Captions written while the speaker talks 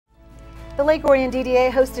The Lake Orion DDA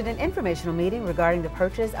hosted an informational meeting regarding the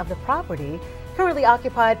purchase of the property currently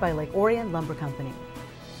occupied by Lake Orion Lumber Company.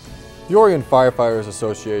 The Orion Firefighters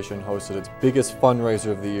Association hosted its biggest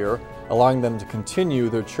fundraiser of the year, allowing them to continue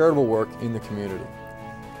their charitable work in the community.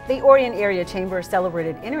 The Orion Area Chamber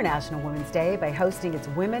celebrated International Women's Day by hosting its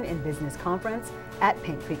Women in Business Conference at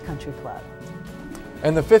Paint Creek Country Club.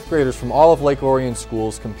 And the 5th graders from all of Lake Orion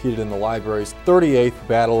schools competed in the library's 38th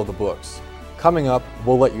Battle of the Books. Coming up,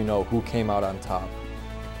 we'll let you know who came out on top.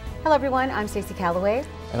 Hello everyone, I'm Stacy Calloway.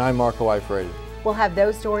 And I'm Marco Iafrate. We'll have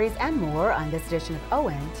those stories and more on this edition of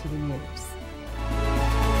ONTV News.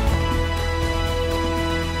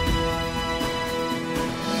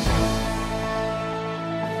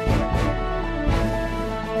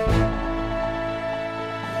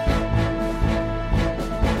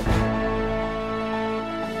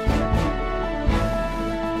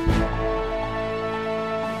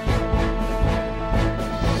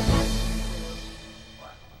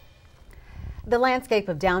 The landscape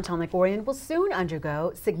of downtown Lake Orion will soon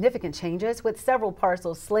undergo significant changes, with several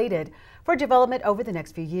parcels slated for development over the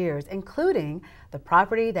next few years, including the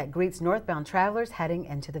property that greets northbound travelers heading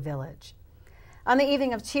into the village. On the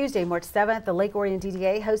evening of Tuesday, March 7th, the Lake Orion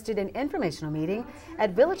DDA hosted an informational meeting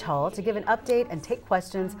at Village Hall to give an update and take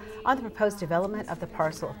questions on the proposed development of the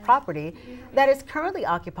parcel of property that is currently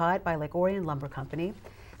occupied by Lake Orion Lumber Company.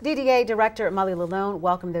 DDA Director Molly Lalone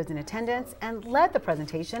welcomed those in attendance and led the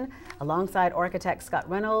presentation alongside architect Scott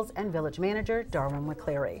Reynolds and village manager Darwin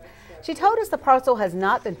McCleary. She told us the parcel has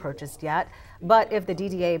not been purchased yet, but if the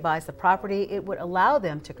DDA buys the property, it would allow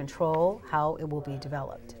them to control how it will be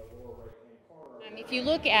developed. If you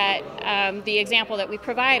look at the example that we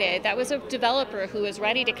provided, that was a developer who was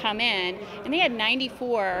ready to come in, and they had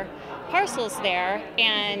 94 parcels there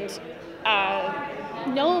and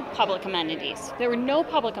no public amenities. There were no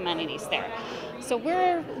public amenities there. So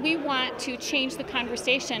we want to change the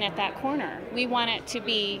conversation at that corner. We want it to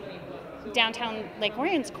be downtown Lake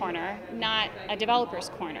Orion's corner, not a developer's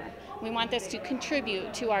corner. We want this to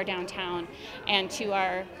contribute to our downtown and to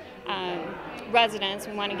our residents.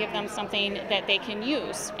 We want to give them something that they can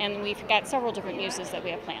use, and we've got several different uses that we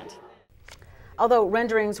have planned. Although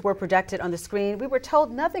renderings were projected on the screen, we were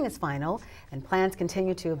told nothing is final, and plans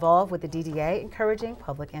continue to evolve, with the DDA encouraging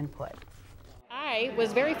public input. I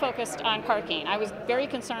was very focused on parking. I was very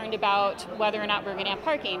concerned about whether or not we were going to have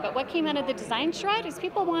parking, but what came out of the design shred is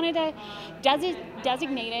people wanted a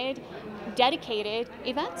designated, dedicated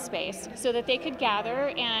event space so that they could gather,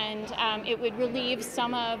 and it would relieve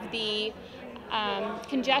some of the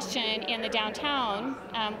congestion in the downtown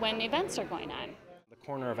when events are going on. The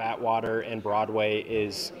corner of Atwater and Broadway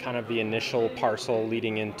is kind of the initial parcel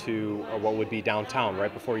leading into what would be downtown,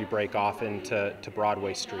 right before you break off into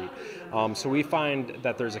Broadway Street. So we find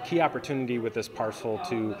that there's a key opportunity with this parcel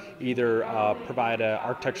to either provide an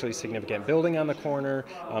architecturally significant building on the corner,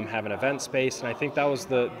 have an event space, and I think that was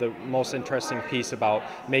the most interesting piece about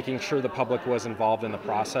making sure the public was involved in the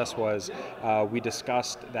process. Was we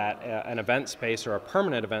discussed that an event space or a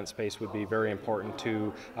permanent event space would be very important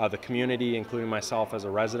to the community, including myself as a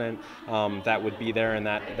resident, that would be there, and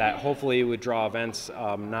that hopefully would draw events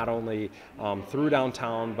not only through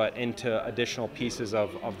downtown but into additional pieces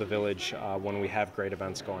of the village when we have great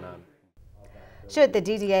events going on. Should the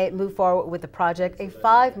DDA move forward with the project, a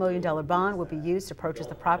 $5 million bond would be used to purchase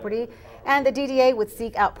the property, and the DDA would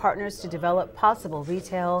seek out partners to develop possible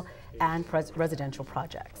retail and residential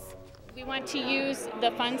projects. We want to use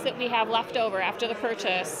the funds that we have left over after the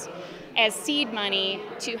purchase as seed money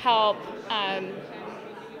to help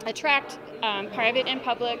attract private and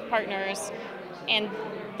public partners, and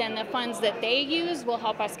then the funds that they use will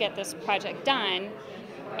help us get this project done,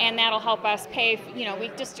 and that'll help us pay,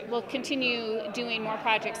 we'll continue doing more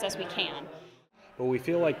projects as we can. But we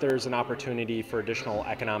feel like there's an opportunity for additional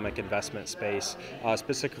economic investment space,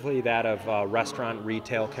 specifically that of restaurant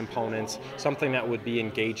retail components, something that would be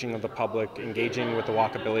engaging with the public, engaging with the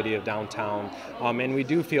walkability of downtown. And we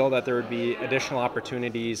do feel that there would be additional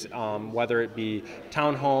opportunities, whether it be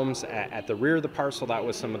townhomes at the rear of the parcel. That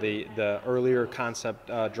was some of the earlier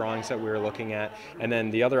concept drawings that we were looking at. And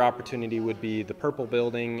then the other opportunity would be the purple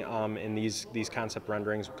building. In these concept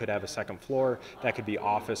renderings, we could have a second floor. That could be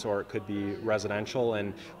office or it could be residential.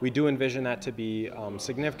 And we do envision that to be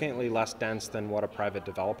significantly less dense than what a private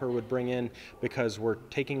developer would bring in, because we're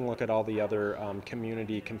taking a look at all the other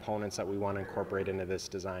community components that we want to incorporate into this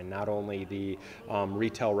design. Not only the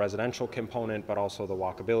retail residential component, but also the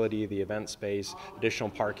walkability, the event space, additional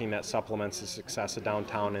parking that supplements the success of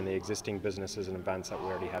downtown and the existing businesses and events that we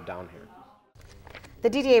already have down here. The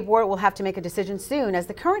DDA board will have to make a decision soon, as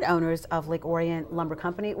the current owners of Lake Orion Lumber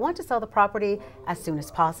Company want to sell the property as soon as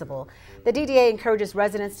possible. The DDA encourages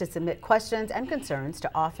residents to submit questions and concerns to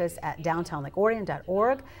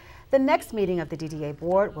office@downtownlakeorion.org. The next meeting of the DDA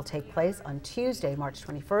board will take place on Tuesday, March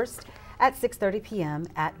 21st at 6:30 p.m.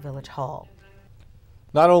 at Village Hall.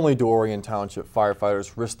 Not only do Orion Township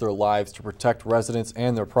firefighters risk their lives to protect residents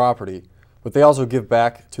and their property, but they also give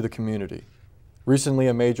back to the community. Recently,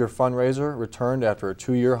 a major fundraiser returned after a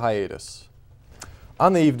 2-year hiatus.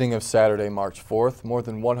 On the evening of Saturday, March 4th, more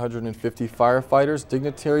than 150 firefighters,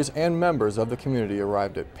 dignitaries, and members of the community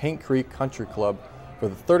arrived at Paint Creek Country Club for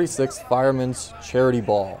the 36th Firemen's Charity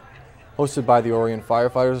Ball. Hosted by the Orion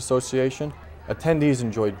Firefighters Association, attendees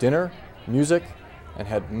enjoyed dinner, music, and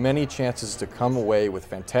had many chances to come away with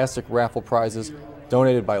fantastic raffle prizes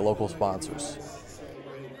donated by local sponsors.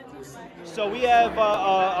 So we have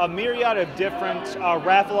a myriad of different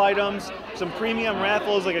raffle items, some premium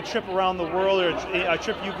raffles like a trip around the world or a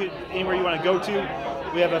trip you could anywhere you want to go to.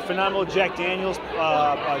 We have a phenomenal Jack Daniels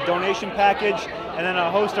donation package, and then a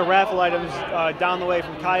host of raffle items down the way,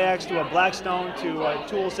 from kayaks to a Blackstone to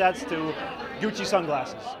tool sets to Gucci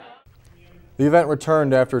sunglasses. The event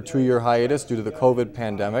returned after a 2-year hiatus due to the COVID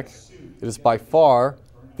pandemic. It is by far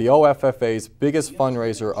the OFFA's biggest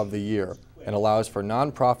fundraiser of the year, and allows for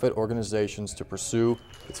nonprofit organizations to pursue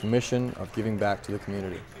its mission of giving back to the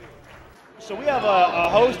community. So we have a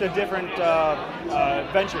host of different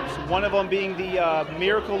ventures, one of them being the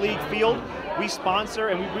Miracle League Field. We sponsor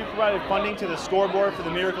and we provided funding to the scoreboard for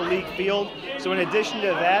the Miracle League Field. So in addition to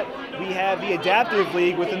that, we have the Adaptive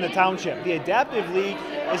League within the township. The Adaptive League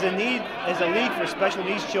is a league for special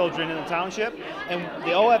needs children in the township, and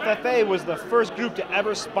the OFFA was the first group to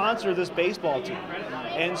ever sponsor this baseball team.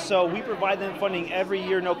 And so we provide them funding every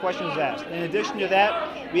year, no questions asked. In addition to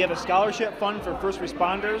that, we have a scholarship fund for first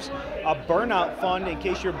responders, a burnout fund in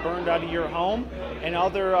case you're burned out of your home, and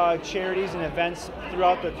other charities and events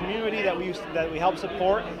throughout the community that we help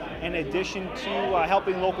support, in addition to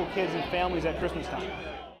helping local kids and families at Christmas time.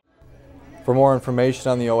 For more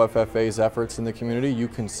information on the OFFA's efforts in the community, you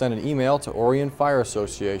can send an email to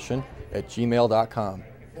orionfireassociation@gmail.com.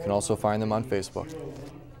 You can also find them on Facebook.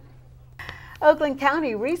 Oakland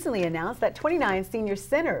County recently announced that 29 senior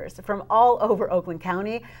centers from all over Oakland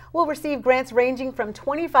County will receive grants ranging from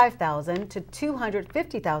 $25,000 to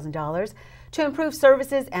 $250,000 to improve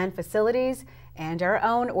services and facilities, and our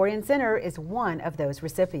own Orion Center is one of those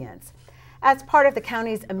recipients. As part of the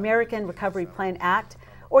county's American Recovery Plan Act,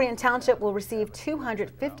 Orion Township will receive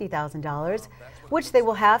 $250,000, which they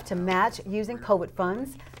will have to match using COVID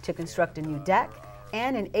funds to construct a new deck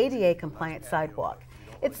and an ADA-compliant sidewalk.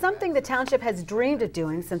 It's something the township has dreamed of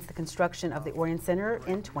doing since the construction of the Orion Center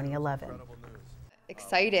in 2011.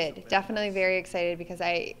 Excited, definitely very excited, because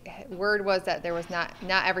word was that there was not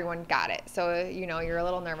everyone got it, so you're a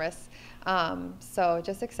little nervous. So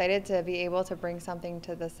just excited to be able to bring something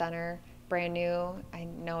to the center, brand new. I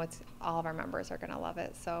know all of our members are going to love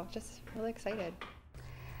it, so just really excited.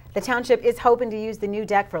 The township is hoping to use the new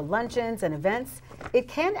deck for luncheons and events. It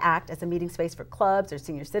can act as a meeting space for clubs, or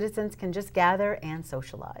senior citizens can just gather and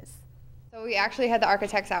socialize. So we actually had the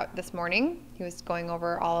architects out this morning. He was going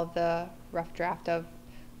over all of the rough draft of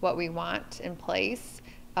what we want in place.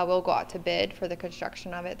 We'll go out to bid for the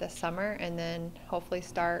construction of it this summer, and then hopefully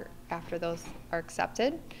start after those are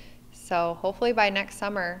accepted. So hopefully by next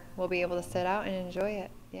summer we'll be able to sit out and enjoy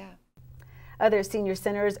it. Yeah. Other senior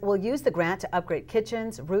centers will use the grant to upgrade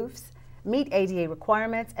kitchens, roofs, meet ADA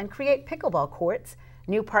requirements, and create pickleball courts,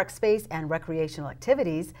 new park space, and recreational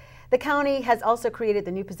activities. The county has also created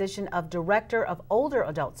the new position of Director of Older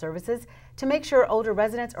Adult Services to make sure older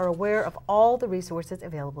residents are aware of all the resources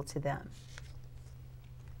available to them.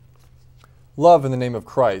 Love in the Name of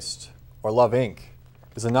Christ, or Love Inc.,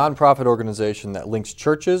 is a nonprofit organization that links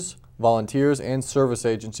churches, volunteers, and service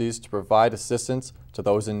agencies to provide assistance to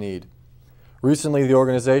those in need. Recently, the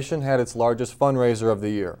organization had its largest fundraiser of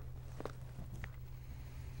the year.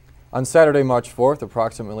 On Saturday, March 4th,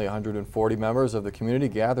 approximately 140 members of the community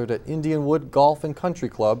gathered at Indianwood Golf and Country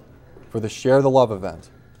Club for the Share the Love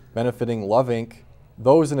event, benefiting Love Inc.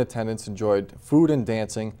 Those in attendance enjoyed food and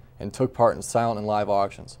dancing and took part in silent and live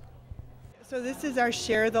auctions. So this is our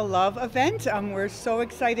Share the Love event. We're so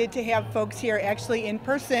excited to have folks here actually in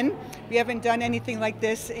person. We haven't done anything like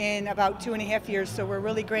this in about 2.5 years, so we're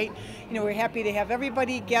really great. We're happy to have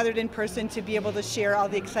everybody gathered in person to be able to share all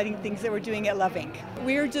the exciting things that we're doing at Love Inc.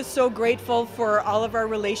 We're just so grateful for all of our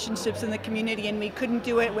relationships in the community, and we couldn't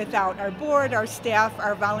do it without our board, our staff,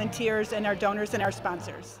 our volunteers, and our donors and our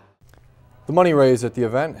sponsors. The money raised at the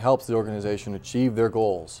event helps the organization achieve their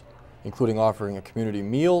goals, including offering a community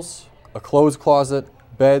meals, a clothes closet,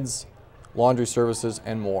 beds, laundry services,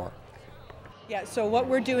 and more. Yeah, so what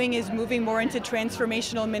we're doing is moving more into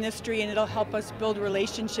transformational ministry, and it'll help us build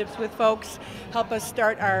relationships with folks, help us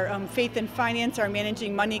start our faith and finance, our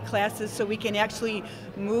managing money classes, so we can actually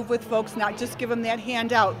move with folks, not just give them that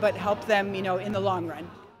handout, but help them, in the long run.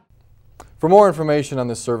 For more information on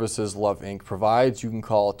the services Love Inc. provides, you can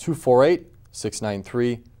call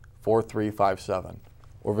 248-693-4357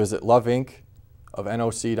 or visit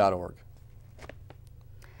loveincofnoc.org.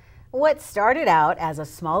 What started out as a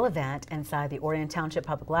small event inside the Orion Township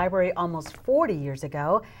Public Library almost 40 years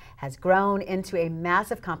ago has grown into a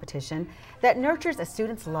massive competition that nurtures a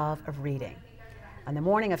student's love of reading. On the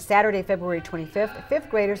morning of Saturday, February 25th, fifth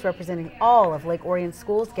graders representing all of Lake Orion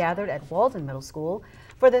schools gathered at Walden Middle School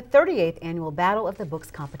for the 38th annual Battle of the Books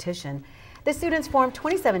competition. The students formed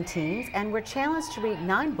 27 teams and were challenged to read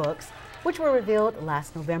 9 books, which were revealed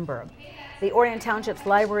last November. The Orion Township's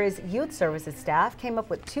library's youth services staff came up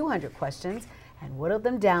with 200 questions and whittled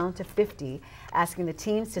them down to 50, asking the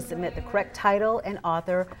teams to submit the correct title and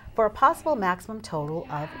author for a possible maximum total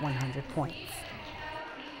of 100 points.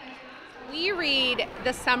 We read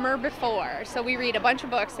the summer before, so we read a bunch of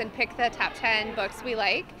books and pick the top 10 books we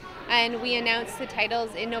like, and we announce the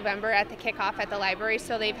titles in November at the kickoff at the library,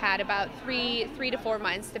 so they've had about three to 4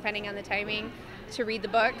 months, depending on the timing, to read the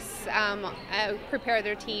books, prepare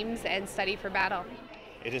their teams, and study for battle.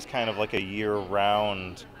 It is kind of like a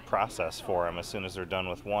year-round process for them. As soon as they're done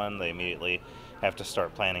with one, they immediately have to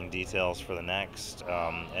start planning details for the next.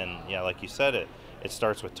 And yeah, like you said, it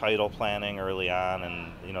starts with title planning early on,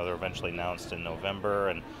 and they're eventually announced in November,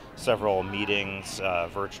 and several meetings,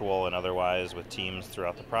 virtual and otherwise, with teams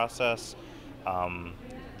throughout the process.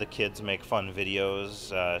 The kids make fun videos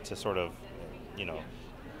to sort of,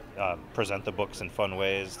 present the books in fun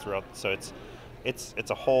ways throughout. So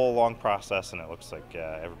it's a whole long process, and it looks like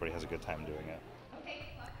everybody has a good time doing it.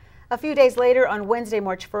 A few days later, on Wednesday,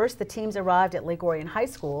 March 1st, the teams arrived at Lake Orion High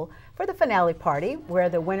School for the finale party, where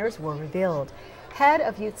the winners were revealed. Head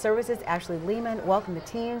of Youth Services Ashley Lehman welcomed the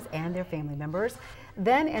teams and their family members,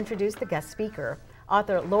 then introduced the guest speaker.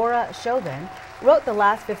 Author Laura Chauvin wrote The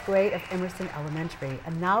Last Fifth Grade of Emerson Elementary,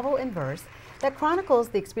 a novel in verse that chronicles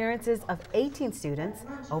the experiences of 18 students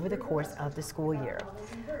over the course of the school year.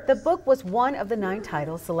 The book was one of the 9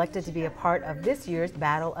 titles selected to be a part of this year's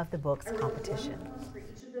Battle of the Books competition.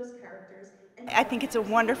 I think it's a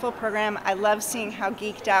wonderful program. I love seeing how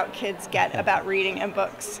geeked out kids get about reading and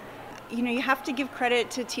books. You have to give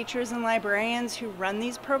credit to teachers and librarians who run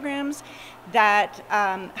these programs, that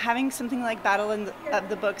having something like Battle of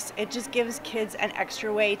the Books, it just gives kids an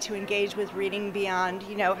extra way to engage with reading beyond,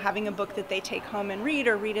 having a book that they take home and read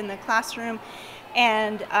or read in the classroom,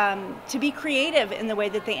 and to be creative in the way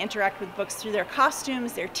that they interact with books through their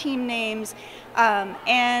costumes, their team names,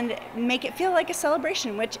 and make it feel like a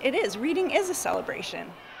celebration, which it is. Reading is a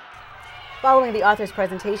celebration. Following the author's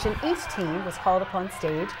presentation, each team was called upon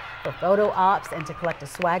stage for photo ops and to collect a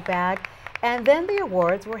swag bag, and then the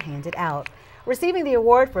awards were handed out. Receiving the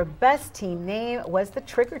award for Best Team Name was the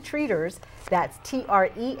Trick-or-Treaters, that's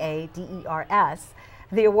Treaders.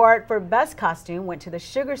 The award for Best Costume went to the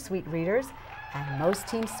Sugar Sweet Readers, and Most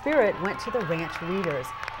Team Spirit went to the Ranch Readers,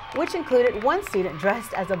 which included one student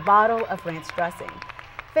dressed as a bottle of ranch dressing.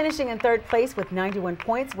 Finishing in third place with 91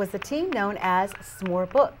 points was the team known as S'more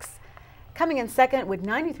Books. Coming in second with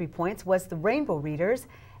 93 points was the Rainbow Readers,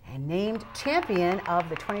 and named champion of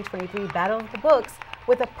the 2023 Battle of the Books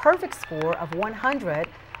with a perfect score of 100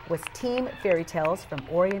 was Team Fairy Tales from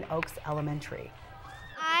Orion Oaks Elementary.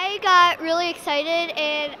 I got really excited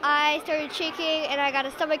and I started shaking and I got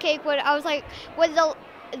a stomachache when the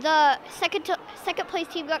second place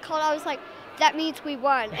team got called. I was like, that means we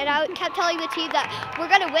won. And I kept telling the team that we're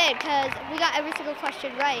going to win because we got every single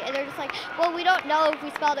question right. And they're just like, well, we don't know if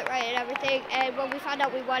we spelled it right and everything. And when we found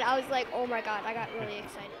out we won, I was like, oh my God, I got really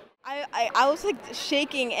excited. I was like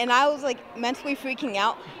shaking and I was like mentally freaking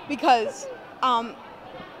out because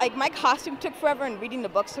like my costume took forever and reading the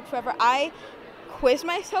books took forever. I quizzed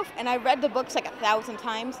myself and I read the books like 1,000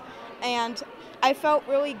 times, and I felt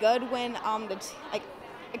really good when like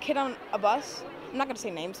a kid on a bus, I'm not going to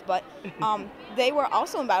say names, but they were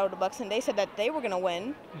also in Battle of the Books and they said that they were going to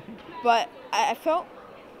win, but I felt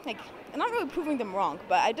like, I'm not really proving them wrong,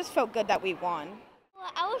 but I just felt good that we won.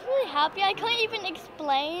 I was really happy. I couldn't even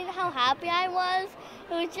explain how happy I was.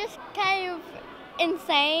 It was just kind of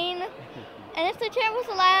insane. And if the chair was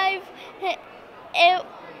alive, it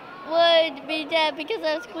would be dead because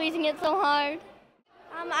I was squeezing it so hard.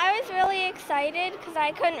 I was really excited because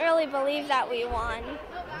I couldn't really believe that we won.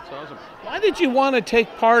 That's awesome. Why did you want to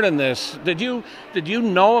take part in this? Did you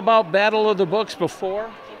know about Battle of the Books before?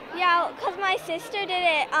 Yeah, because my sister did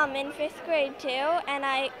it in 5th grade too, and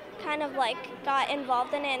I kind of like got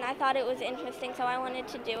involved in it, and I thought it was interesting, so I wanted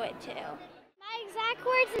to do it too. My exact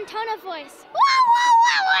words and tone of voice.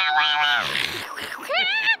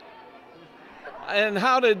 And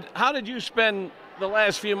how did you spend the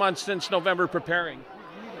last few months since November preparing?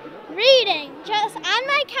 Reading, just on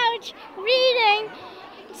my couch, reading,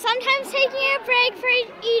 sometimes taking a break for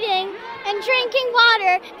eating and drinking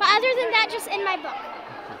water, but other than that, just in my book.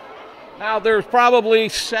 Now, there's probably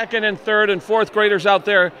 2nd and 3rd and 4th graders out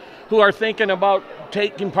there who are thinking about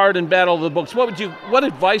taking part in Battle of the Books. What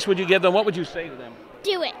advice would you give them? What would you say to them?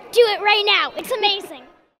 Do it right now. It's amazing.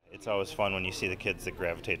 It's always fun when you see the kids that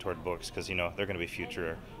gravitate toward books because, you know, they're going to be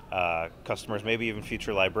future customers, maybe even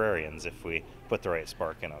future librarians if we put the right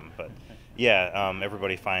spark in them. But yeah,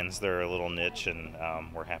 everybody finds their little niche, and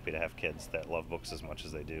we're happy to have kids that love books as much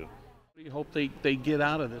as they do. What do you hope they get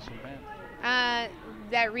out of this event?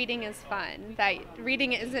 That reading is fun, that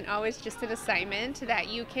reading isn't always just an assignment, that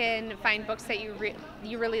you can find books that you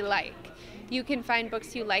really like. You can find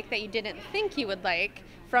books you like that you didn't think you would like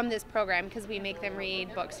from this program, because we make them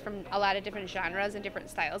read books from a lot of different genres and different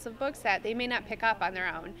styles of books that they may not pick up on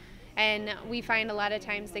their own. And we find a lot of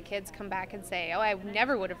times the kids come back and say, oh, I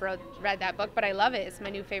never would have read that book, but I love it. It's my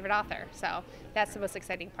new favorite author. So that's the most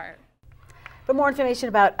exciting part. For more information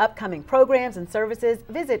about upcoming programs and services,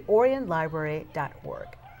 visit orionlibrary.org.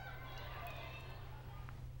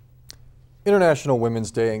 International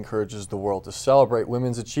Women's Day encourages the world to celebrate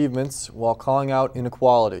women's achievements while calling out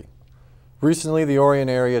inequality. Recently, the Orion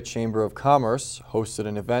Area Chamber of Commerce hosted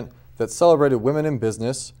an event that celebrated women in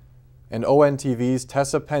business, and ONTV's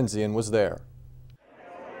Tessa Penzian was there.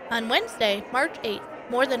 On Wednesday, March 8th,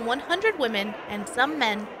 more than 100 women and some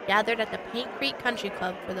men gathered at the Paint Creek Country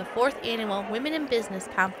Club for the 4th Annual Women in Business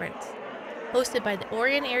Conference. Hosted by the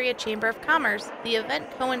Orion Area Chamber of Commerce, the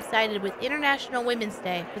event coincided with International Women's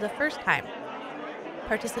Day for the first time.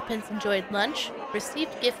 Participants enjoyed lunch,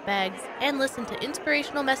 received gift bags, and listened to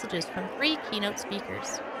inspirational messages from 3 keynote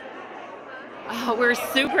speakers. We're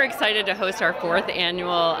super excited to host our 4th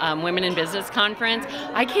annual Women in Business Conference.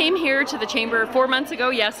 I came here to the Chamber 4 months ago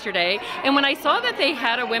yesterday, and when I saw that they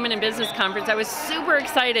had a Women in Business Conference, I was super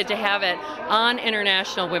excited to have it on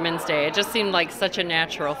International Women's Day. It just seemed like such a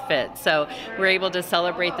natural fit. So we're able to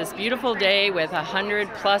celebrate this beautiful day with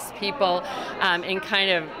 100+ people and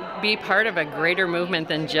kind of be part of a greater movement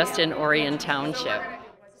than just in Orion Township.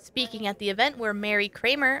 Speaking at the event were Mary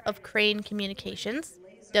Kramer of Crane Communications,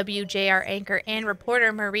 WJR anchor and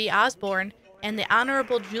reporter Marie Osborne, and the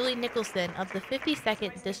Honorable Julie Nicholson of the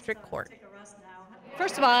 52nd District Court.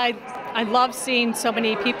 First of all, I love seeing so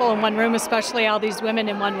many people in one room, especially all these women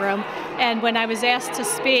in one room. And when I was asked to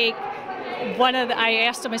speak, I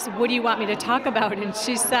asked them, I said, what do you want me to talk about? And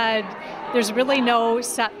she said, there's really no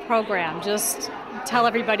set program, just tell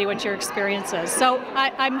everybody what your experience is. So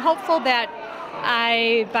I'm hopeful that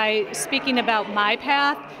by speaking about my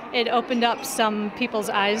path, it opened up some people's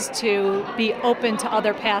eyes to be open to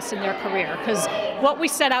other paths in their career, because what we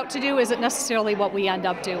set out to do isn't necessarily what we end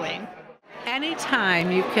up doing.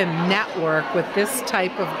 Anytime you can network with this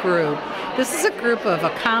type of group, this is a group of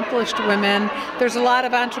accomplished women. There's a lot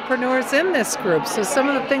of entrepreneurs in this group, so some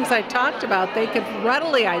of the things I talked about they could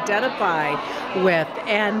readily identify with.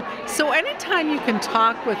 And so anytime you can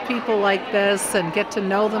talk with people like this and get to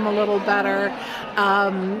know them a little better,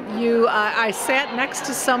 I sat next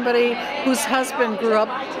to somebody whose husband grew up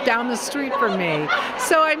down the street from me.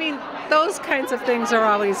 So I mean, those kinds of things are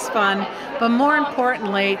always fun, but more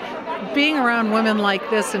importantly, being around women like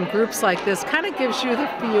this and groups like this kind of gives you the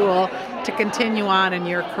fuel to continue on in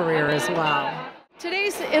your career as well.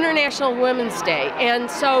 Today's International Women's Day, and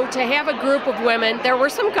so to have a group of women, there were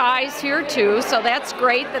some guys here too, so that's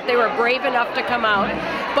great that they were brave enough to come out.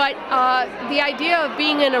 But the idea of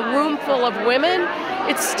being in a room full of women,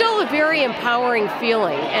 it's still a very empowering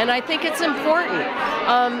feeling, and I think it's important.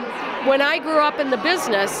 When I grew up in the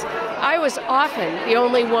business, I was often the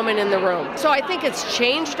only woman in the room. So I think it's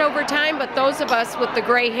changed over time, but those of us with the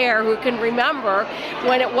gray hair who can remember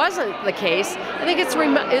when it wasn't the case, I think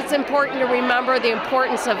it's important to remember the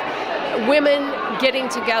importance of women getting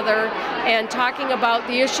together and talking about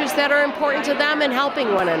the issues that are important to them and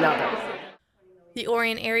helping one another. The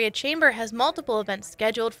Orion Area Chamber has multiple events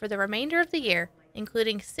scheduled for the remainder of the year,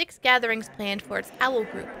 including 6 gatherings planned for its OWL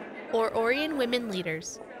group, or Orion Women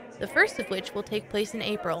Leaders, the first of which will take place in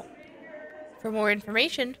April. For more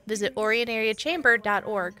information, visit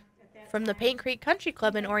orionareachamber.org. From the Paint Creek Country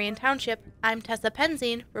Club in Orion Township, I'm Tessa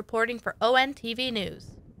Penzian, reporting for ONTV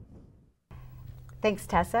News. Thanks,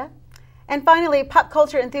 Tessa. And finally, pop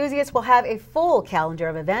culture enthusiasts will have a full calendar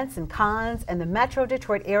of events and cons in the Metro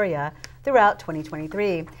Detroit area throughout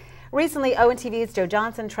 2023. Recently, ONTV's Joe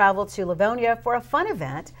Johnson traveled to Livonia for a fun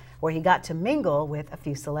event where he got to mingle with a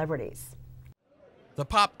few celebrities. The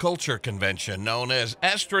pop culture convention known as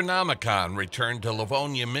Astronomicon returned to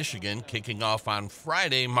Livonia, Michigan, kicking off on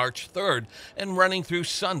Friday, March 3rd and running through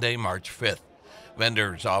Sunday, March 5th.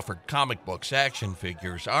 Vendors offered comic books, action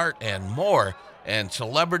figures, art, and more, and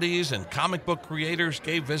celebrities and comic book creators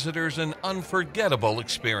gave visitors an unforgettable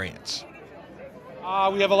experience.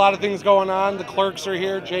 We have a lot of things going on. The clerks are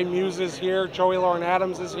here, Jay Muse is here, Joey Lauren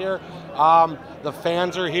Adams is here, the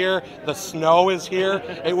fans are here, the snow is here.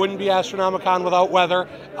 It wouldn't be Astronomicon without weather,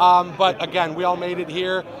 but again, we all made it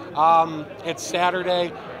here. It's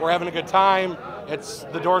Saturday, we're having a good time.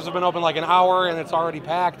 The doors have been open like an hour and it's already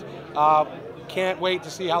packed. Can't wait to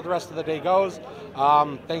see how the rest of the day goes.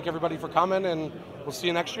 Thank everybody for coming, and we'll see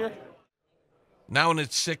you next year. Now in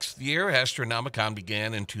its 6th year, Astronomicon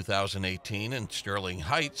began in 2018 in Sterling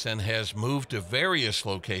Heights and has moved to various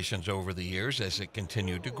locations over the years as it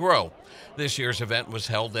continued to grow. This year's event was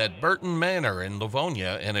held at Burton Manor in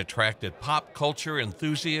Livonia and attracted pop culture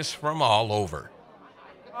enthusiasts from all over.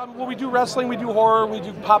 Well, we do wrestling, we do horror, we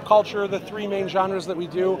do pop culture, the three main genres that we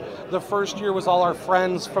do. The first year was all our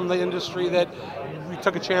friends from the industry that we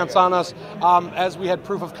took a chance on us. As we had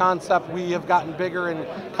proof of concept, we have gotten bigger and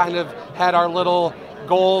kind of had our little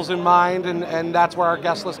goals in mind, and that's where our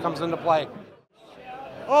guest list comes into play.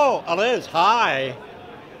 Oh, Liz, hi.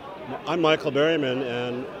 I'm Michael Berryman,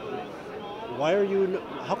 and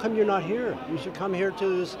how come you're not here? You should come here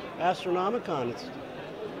to this Astronomicon.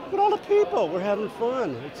 Look at all the people. We're having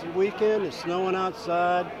fun. It's a weekend. It's snowing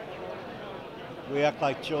outside. We act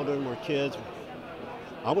like children. We're kids.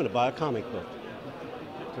 I'm going to buy a comic book.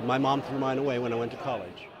 My mom threw mine away when I went to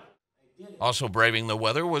college. Also braving the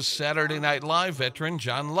weather was Saturday Night Live veteran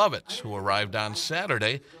John Lovitz, who arrived on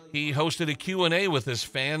Saturday. He hosted a Q&A with his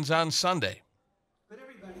fans on Sunday.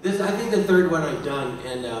 This, I think, the third one I've done,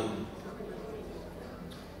 and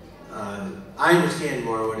I understand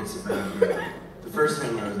more what it's about. The first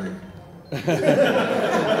time I was like, I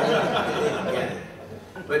didn't get it.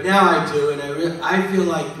 But now I do, and I feel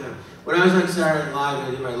like when I was on Saturday Night Live,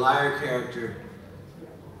 I did my liar character,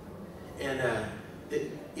 and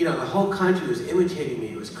you know, the whole country was imitating me.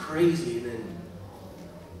 It was crazy, and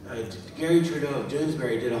then Gary Trudeau of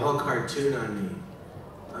Doonesbury did a whole cartoon on me,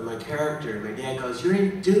 on my character. And my dad goes, "You're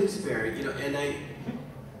in Doonesbury," you know, and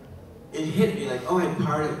it hit me like, oh, I'm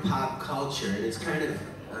part of pop culture, and it's kind of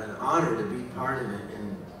an honor to be part of it,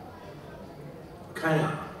 and kind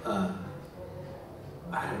of,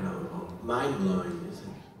 I don't know, mind-blowing, isn't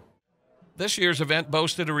it? This year's event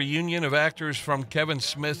boasted a reunion of actors from Kevin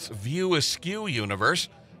Smith's View Askew universe.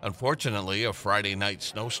 Unfortunately, a Friday night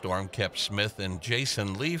snowstorm kept Smith and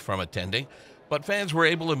Jason Lee from attending, but fans were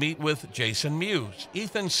able to meet with Jason Mewes,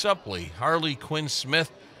 Ethan Suplee, Harley Quinn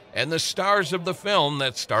Smith, and the stars of the film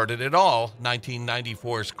that started it all,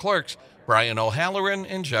 1994's Clerks, Brian O'Halloran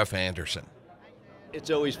and Jeff Anderson. It's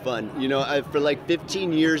always fun. You know, for like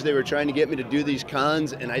 15 years they were trying to get me to do these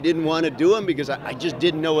cons, and I didn't want to do them because I just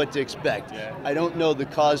didn't know what to expect. Yeah. I don't know the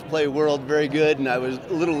cosplay world very good, and I was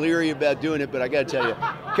a little leery about doing it, but I got to tell you,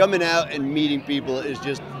 coming out and meeting people is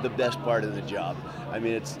just the best part of the job. I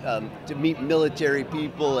mean, it's to meet military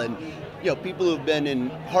people and, you know, people who've been in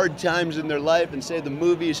hard times in their life and say the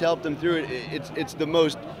movies helped them through it.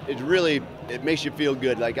 It makes you feel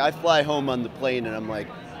good. Like, I fly home on the plane and I'm like,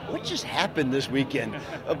 what just happened this weekend?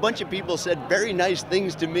 A bunch of people said very nice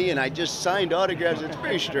things to me and I just signed autographs. It's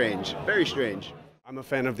very strange, very strange. I'm a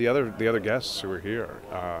fan of the other guests who are here.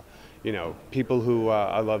 You know, people who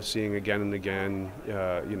I love seeing again and again.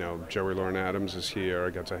 You know, Joey Lauren Adams is here. I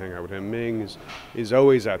got to hang out with him. Ming is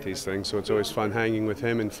always at these things, so it's always fun hanging with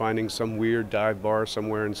him and finding some weird dive bar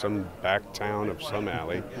somewhere in some back town of some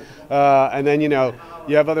alley. And then, you know,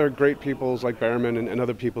 you have other great people like Berryman and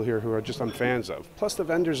other people here who are just I'm fans of. Plus the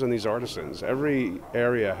vendors and these artisans. Every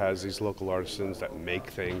area has these local artisans that make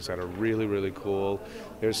things that are really, really cool.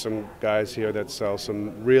 There's some guys here that sell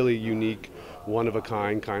some really unique,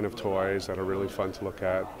 one-of-a-kind kind of toys that are really fun to look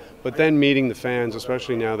at. But then meeting the fans,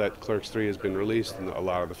 especially now that Clerks 3 has been released and a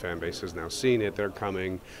lot of the fan base has now seen it, they're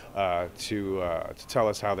coming to tell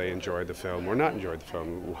us how they enjoyed the film or not enjoyed the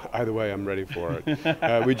film. Either way, I'm ready for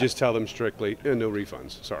it. We just tell them strictly, no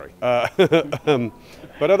refunds, sorry.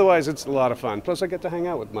 But otherwise, it's a lot of fun. Plus, I get to hang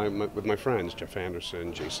out with my friends, Jeff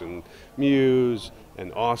Anderson, Jason Mewes,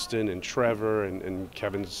 and Austin and Trevor and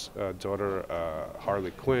Kevin's daughter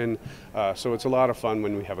Harley Quinn. So it's a lot of fun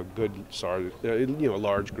when we have a good, a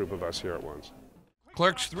large group of us here at once.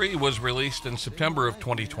 Clerks 3 was released in September of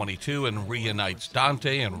 2022 and reunites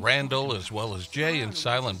Dante and Randall as well as Jay and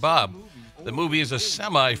Silent Bob. The movie is a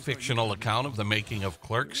semi-fictional account of the making of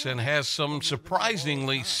Clerks and has some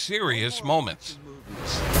surprisingly serious moments.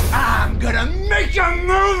 I'm gonna make a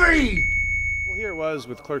movie! Well, here it was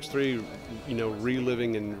with Clerks 3, you know,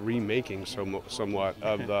 reliving and remaking somewhat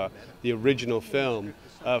of the original film.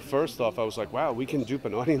 First off, I was like, wow, we can dupe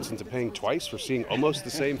an audience into paying twice for seeing almost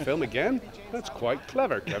the same film again? That's quite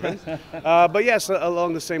clever, Kevin. But yes,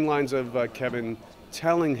 along the same lines of Kevin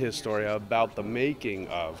telling his story about the making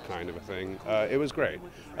of kind of a thing, it was great.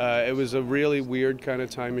 It was a really weird kind of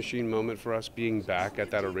time machine moment for us being back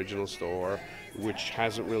at that original store, which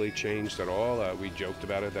hasn't really changed at all. We joked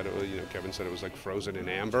about it that it was, you know, Kevin said it was like frozen in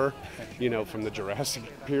amber, you know, from the Jurassic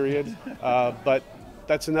period. But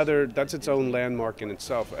that's its own landmark in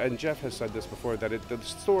itself. And Jeff has said this before, that the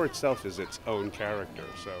store itself is its own character.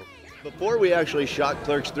 So before we actually shot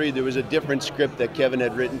Clerks 3, there was a different script that Kevin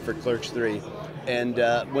had written for Clerks 3. And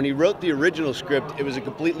when he wrote the original script, it was a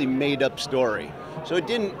completely made-up story. So it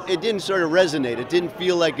didn't sort of resonate. It didn't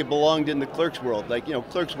feel like it belonged in the Clerks world. Like, you know,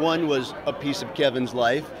 Clerks 1 was a piece of Kevin's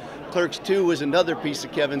life. Clerks 2 was another piece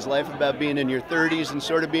of Kevin's life about being in your 30s and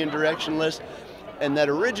sort of being directionless. And that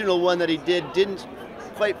original one that he did didn't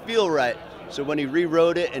quite feel right. So when he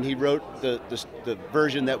rewrote it and he wrote the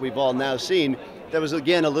version that we've all now seen, that was,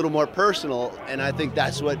 again, a little more personal, and I think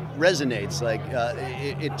that's what resonates. Like,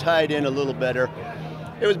 it tied in a little better.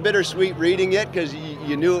 It was bittersweet reading it because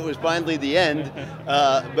you knew it was finally the end,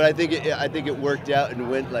 but I think it worked out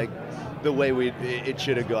and went like the way it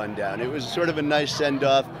should have gone down. It was sort of a nice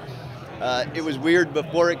send-off. It was weird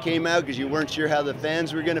before it came out because you weren't sure how the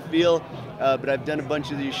fans were going to feel, but I've done a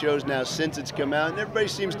bunch of these shows now since it's come out, and everybody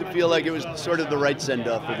seems to feel like it was sort of the right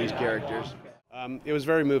send-off for these characters. It was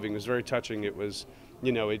very moving. It was very touching. It was,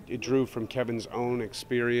 you know, it drew from Kevin's own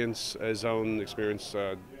experience,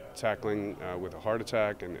 tackling with a heart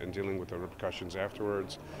attack and dealing with the repercussions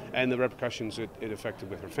afterwards, and the repercussions it affected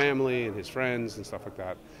with her family and his friends and stuff like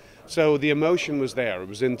that. So the emotion was there. It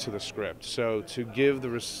was into the script. So to give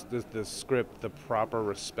the script the proper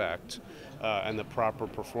respect and the proper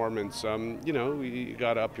performance, you know, you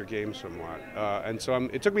got to up your game somewhat. And so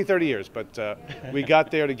it took me 30 years, but we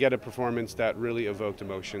got there to get a performance that really evoked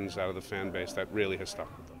emotions out of the fan base that really has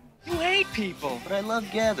stuck with them. You hate people, but I love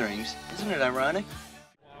gatherings. Isn't it ironic?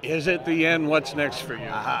 Is it the end? What's next for you?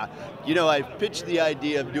 You know, I pitched the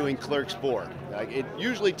idea of doing Clerks 4. It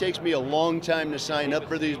usually takes me a long time to sign up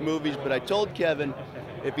for these movies, but I told Kevin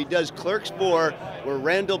if he does Clerks 4, where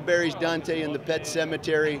Randall buries Dante in the pet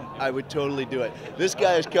cemetery, I would totally do it. This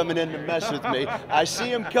guy is coming in to mess with me. I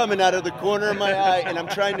see him coming out of the corner of my eye, and I'm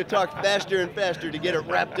trying to talk faster and faster to get it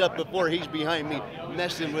wrapped up before he's behind me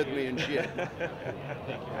messing with me and shit.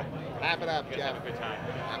 Wrap it up, Jeff.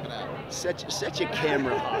 Wrap it up. Such a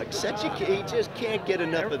camera hog. He just can't get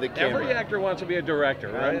enough of the camera. Every actor wants to be a director,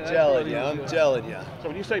 right? I'm telling you. So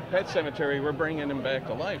when you say Pet Cemetery, we're bringing him back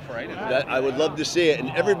to life, right? I would love to see it.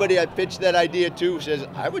 And everybody I pitched that idea to says,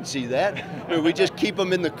 I would see that. I mean, we just keep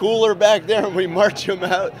them in the cooler back there and we march them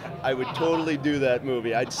out. I would totally do that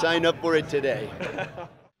movie. I'd sign up for it today.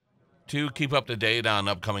 To keep up to date on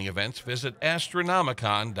upcoming events, visit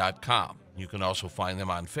Astronomicon.com. You can also find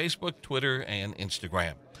them on Facebook, Twitter, and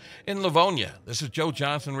Instagram. In Livonia, this is Joe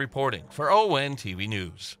Johnson reporting for ONTV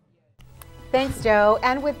News. Thanks, Joe.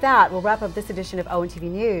 And with that, we'll wrap up this edition of ONTV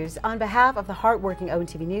News. On behalf of the hardworking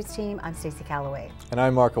ONTV News team, I'm Stacy Calloway. And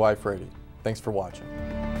I'm Marco Iafrate. Thanks for watching.